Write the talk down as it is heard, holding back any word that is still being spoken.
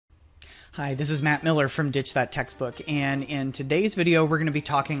Hi, this is Matt Miller from Ditch That Textbook, and in today's video we're going to be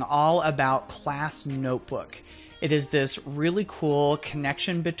talking all about Class Notebook. It is this really cool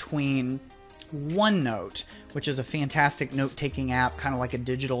connection between OneNote, which is a fantastic note-taking app, kind of like a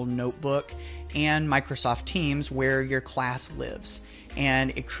digital notebook, and Microsoft Teams, where your class lives.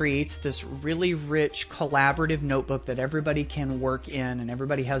 And it creates this really rich collaborative notebook that everybody can work in and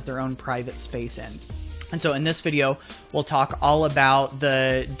everybody has their own private space in. And so in this video, we'll talk all about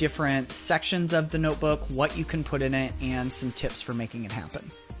the different sections of the notebook, what you can put in it, and some tips for making it happen.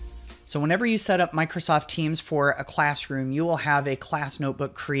 So whenever you set up Microsoft Teams for a classroom, you will have a class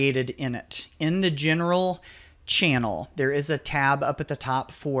notebook created in it. In the general channel, there is a tab up at the top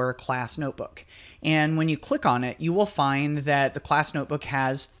for Class Notebook. And when you click on it, you will find that the Class Notebook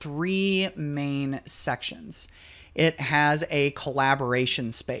has three main sections. It has a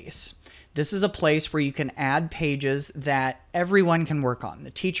collaboration space. This is a place where you can add pages that everyone can work on.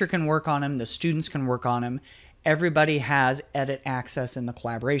 The teacher can work on them, the students can work on them. Everybody has edit access in the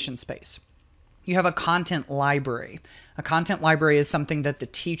collaboration space. You have a content library. A content library is something that the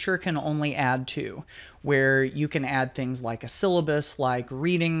teacher can only add to, where you can add things like a syllabus, like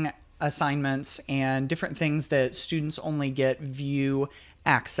reading assignments, and different things that students only get view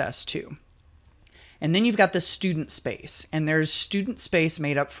access to. And then you've got the student space, and there's student space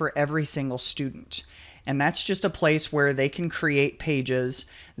made up for every single student. And that's just a place where they can create pages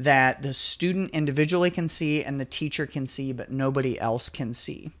that the student individually can see and the teacher can see, but nobody else can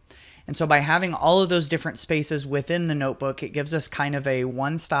see. And so by having all of those different spaces within the notebook, it gives us kind of a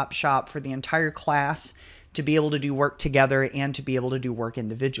one-stop shop for the entire class to be able to do work together and to be able to do work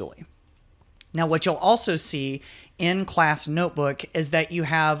individually. Now, what you'll also see in Class Notebook is that you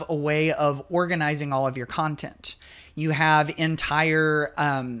have a way of organizing all of your content. You have entire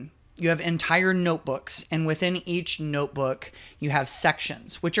notebooks, and within each notebook, you have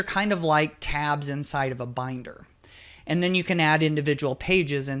sections, which are kind of like tabs inside of a binder. And then you can add individual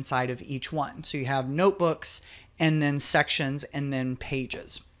pages inside of each one. So you have notebooks, and then sections, and then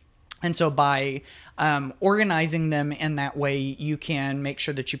pages. And so by organizing them in that way, you can make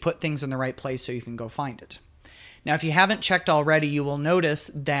sure that you put things in the right place so you can go find it. Now, if you haven't checked already, you will notice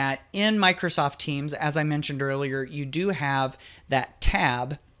that in Microsoft Teams, as I mentioned earlier, you do have that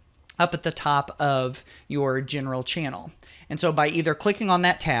tab up at the top of your general channel. And so by either clicking on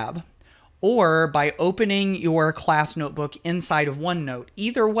that tab or by opening your class notebook inside of OneNote,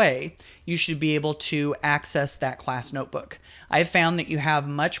 either way, you should be able to access that class notebook. I've found that you have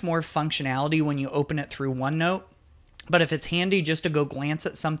much more functionality when you open it through OneNote, but if it's handy just to go glance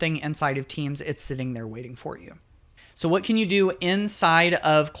at something inside of Teams, it's sitting there waiting for you. So what can you do inside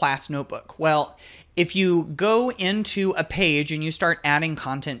of Class Notebook? Well, if you go into a page and you start adding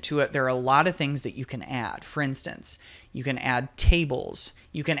content to it, there are a lot of things that you can add. For instance, you can add tables,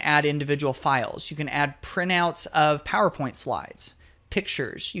 you can add individual files, you can add printouts of PowerPoint slides,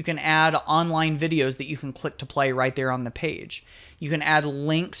 pictures, you can add online videos that you can click to play right there on the page. You can add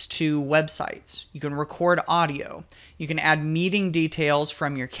links to websites, you can record audio, you can add meeting details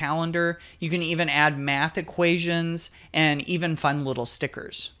from your calendar, you can even add math equations and even fun little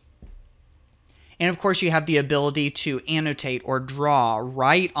stickers. And of course, you have the ability to annotate or draw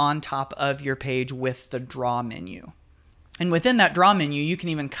right on top of your page with the draw menu. And within that draw menu, you can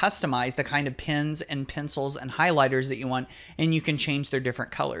even customize the kind of pens and pencils and highlighters that you want, and you can change their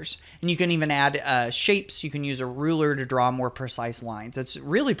different colors. And you can even add shapes. You can use a ruler to draw more precise lines. It's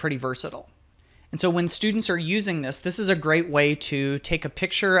really pretty versatile. And so when students are using this, this is a great way to take a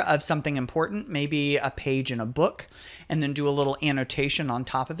picture of something important, maybe a page in a book, and then do a little annotation on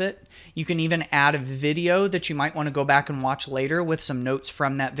top of it. You can even add a video that you might want to go back and watch later with some notes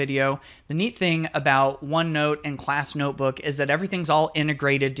from that video. The neat thing about OneNote and Class Notebook is that everything's all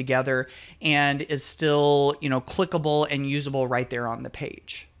integrated together and is still, clickable and usable right there on the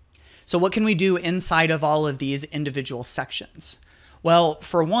page. So what can we do inside of all of these individual sections? Well,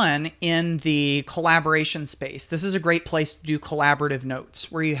 for one, in the collaboration space, this is a great place to do collaborative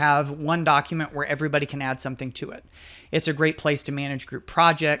notes where you have one document where everybody can add something to it. It's a great place to manage group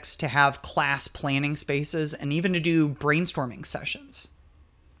projects, to have class planning spaces, and even to do brainstorming sessions.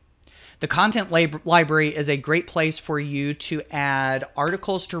 The content library is a great place for you to add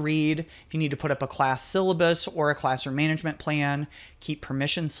articles to read, if you need to put up a class syllabus or a classroom management plan, keep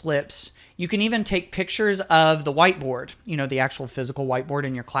permission slips. You can even take pictures of the whiteboard, the actual physical whiteboard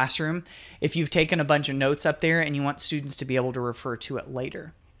in your classroom, if you've taken a bunch of notes up there and you want students to be able to refer to it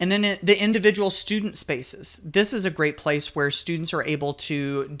later. And then the individual student spaces. This is a great place where students are able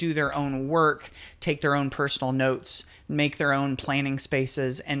to do their own work, take their own personal notes, make their own planning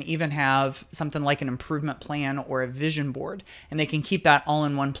spaces, and even have something like an improvement plan or a vision board. And they can keep that all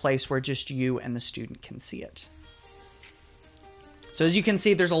in one place where just you and the student can see it. So as you can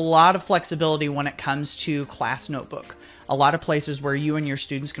see, there's a lot of flexibility when it comes to Class Notebook. A lot of places where you and your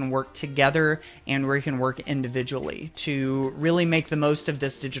students can work together and where you can work individually to really make the most of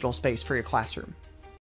this digital space for your classroom.